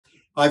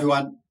Hi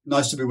everyone,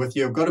 nice to be with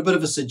you. I've got a bit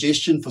of a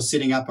suggestion for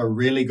setting up a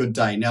really good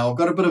day. Now I've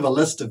got a bit of a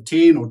list of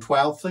 10 or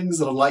 12 things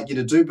that I'd like you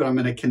to do, but I'm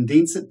going to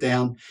condense it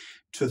down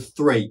to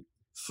three.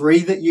 Three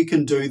that you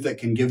can do that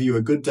can give you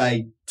a good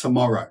day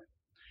tomorrow.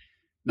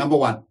 Number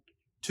one,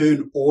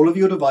 turn all of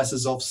your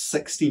devices off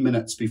 60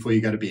 minutes before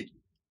you go to bed.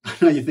 I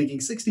know you're thinking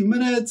 60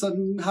 minutes,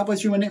 I'm halfway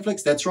through my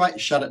Netflix. That's right,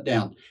 shut it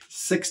down.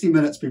 60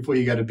 minutes before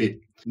you go to bed.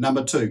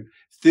 Number two,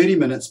 30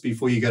 minutes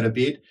before you go to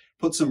bed,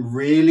 put some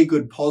really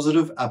good,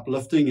 positive,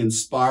 uplifting,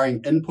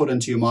 inspiring input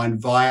into your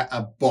mind via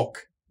a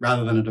book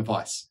rather than a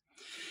device.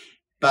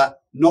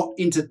 But not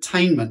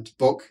entertainment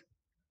book,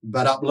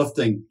 but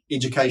uplifting,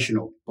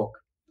 educational book.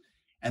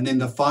 And then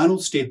the final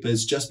step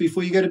is just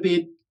before you go to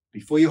bed,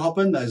 before you hop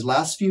in, those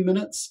last few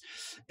minutes,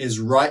 is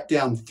write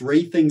down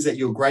 3 things that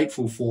you're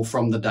grateful for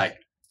from the day.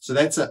 So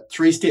that's it,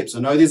 3 steps. I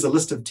know there's a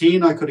list of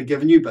 10 I could have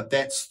given you, but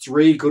that's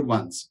 3 good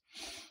ones.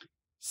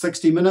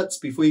 60 minutes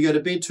before you go to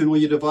bed, turn all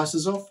your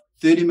devices off.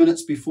 30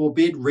 minutes before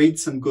bed, read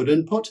some good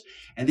input.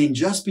 And then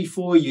just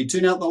before you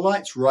turn out the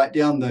lights, write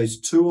down those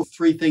 2 or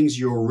 3 things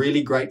you're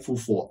really grateful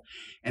for.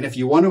 And if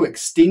you want to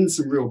extend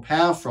some real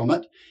power from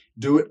it,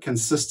 do it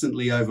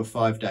consistently over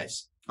 5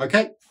 days.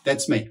 Okay,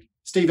 that's me.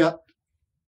 Steve out.